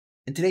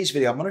In today's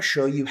video, I'm going to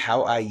show you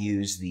how I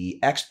use the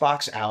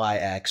Xbox Ally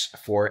X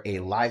for a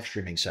live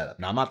streaming setup.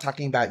 Now, I'm not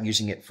talking about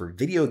using it for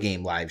video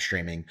game live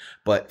streaming,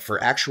 but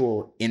for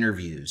actual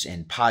interviews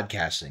and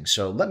podcasting.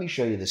 So let me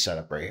show you the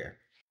setup right here.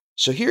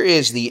 So here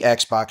is the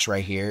Xbox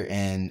right here,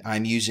 and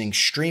I'm using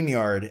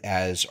StreamYard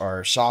as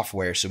our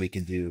software so we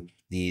can do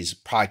these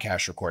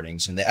podcast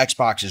recordings. And the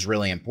Xbox is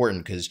really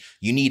important because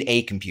you need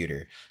a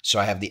computer. So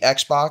I have the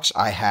Xbox,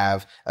 I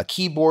have a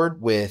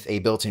keyboard with a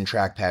built-in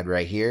trackpad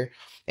right here,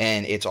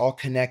 and it's all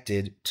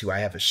connected to, I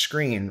have a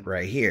screen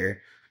right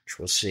here, which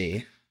we'll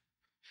see.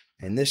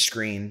 And this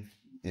screen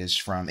is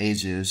from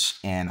Asus,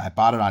 and I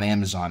bought it on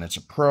Amazon. It's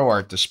a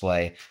ProArt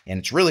display, and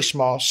it's really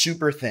small,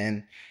 super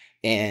thin,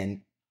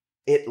 and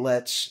it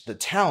lets the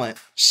talent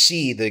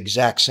see the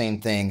exact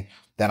same thing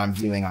that I'm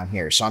doing on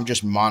here. So I'm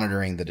just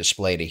monitoring the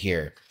display to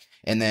here.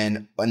 And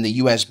then on the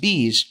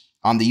USBs,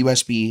 on the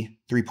USB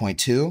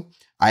 3.2,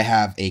 I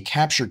have a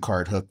capture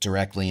card hooked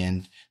directly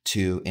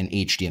into an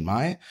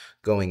HDMI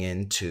going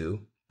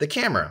into the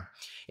camera.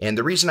 And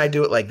the reason I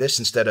do it like this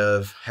instead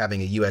of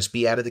having a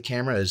USB out of the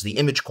camera is the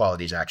image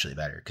quality is actually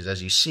better. Because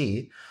as you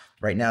see,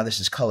 right now this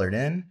is colored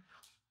in,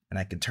 and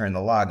I can turn the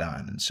log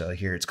on. And so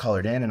here it's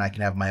colored in, and I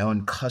can have my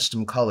own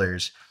custom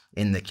colors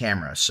in the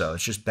camera. So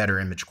it's just better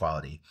image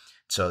quality.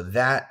 So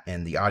that,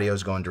 and the audio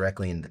is going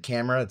directly into the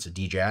camera. It's a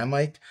DJI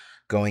mic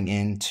going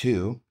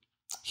into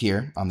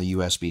here on the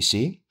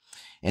USB-C.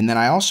 And then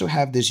I also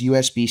have this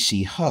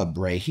USB-C hub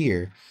right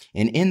here.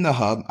 And in the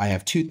hub, I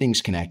have two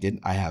things connected.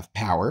 I have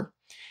power,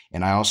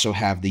 and I also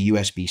have the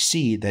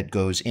USB-C that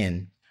goes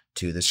in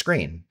to the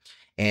screen.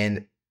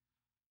 And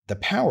the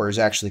power is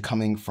actually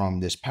coming from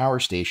this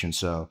power station,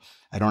 so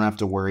I don't have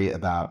to worry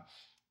about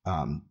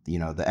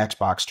the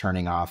Xbox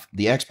turning off.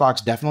 The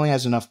Xbox definitely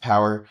has enough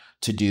power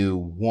to do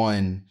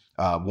one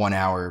 1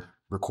 hour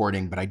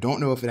recording, but I don't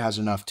know if it has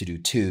enough to do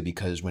two,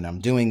 because when I'm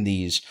doing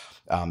these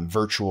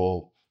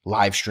virtual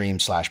live stream /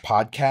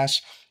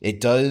 podcasts, it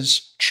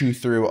does chew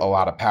through a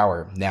lot of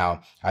power.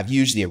 Now, I've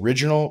used the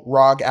original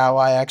ROG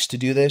Ally X to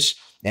do this,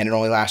 and it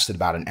only lasted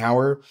about an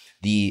hour.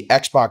 The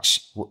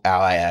Xbox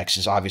Ally X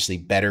is obviously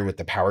better with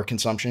the power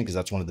consumption because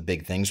that's one of the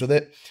big things with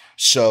it.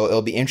 So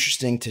it'll be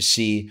interesting to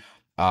see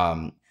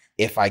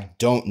if I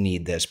don't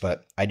need this,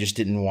 but I just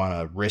didn't want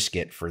to risk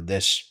it for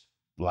this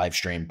live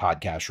stream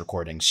podcast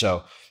recording.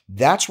 So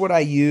that's what I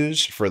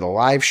use for the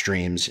live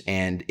streams,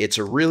 and it's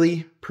a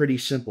really pretty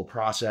simple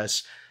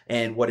process.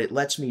 And what it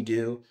lets me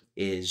do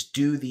is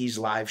do these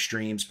live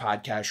streams,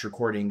 podcast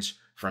recordings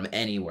from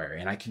anywhere,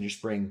 and I can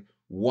just bring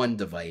one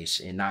device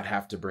and not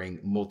have to bring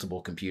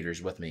multiple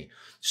computers with me.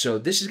 So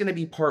this is going to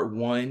be part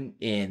one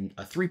in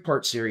a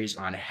 3-part series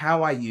on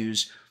how I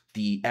use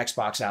the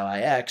Xbox Ally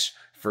X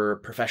for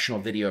professional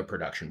video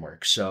production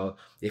work. So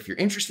if you're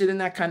interested in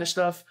that kind of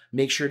stuff,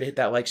 make sure to hit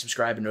that like,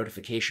 subscribe, and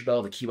notification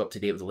bell to keep up to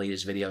date with the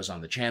latest videos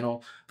on the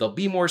channel. There'll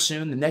be more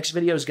soon. The next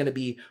video is going to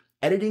be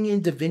editing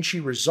in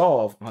DaVinci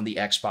Resolve on the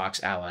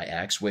Xbox Ally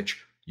X,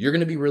 which you're going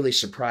to be really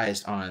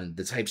surprised on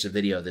the types of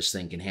video this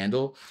thing can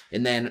handle.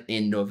 And then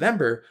in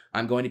November,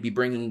 I'm going to be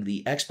bringing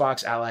the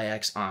Xbox Ally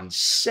X on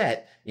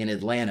set in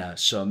Atlanta.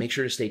 So make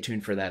sure to stay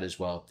tuned for that as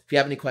well. If you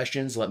have any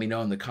questions, let me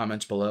know in the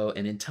comments below.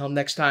 And until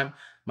next time,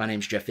 my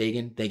name's Jeff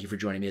Fagien. Thank you for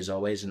joining me as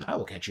always, and I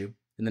will catch you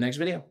in the next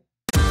video.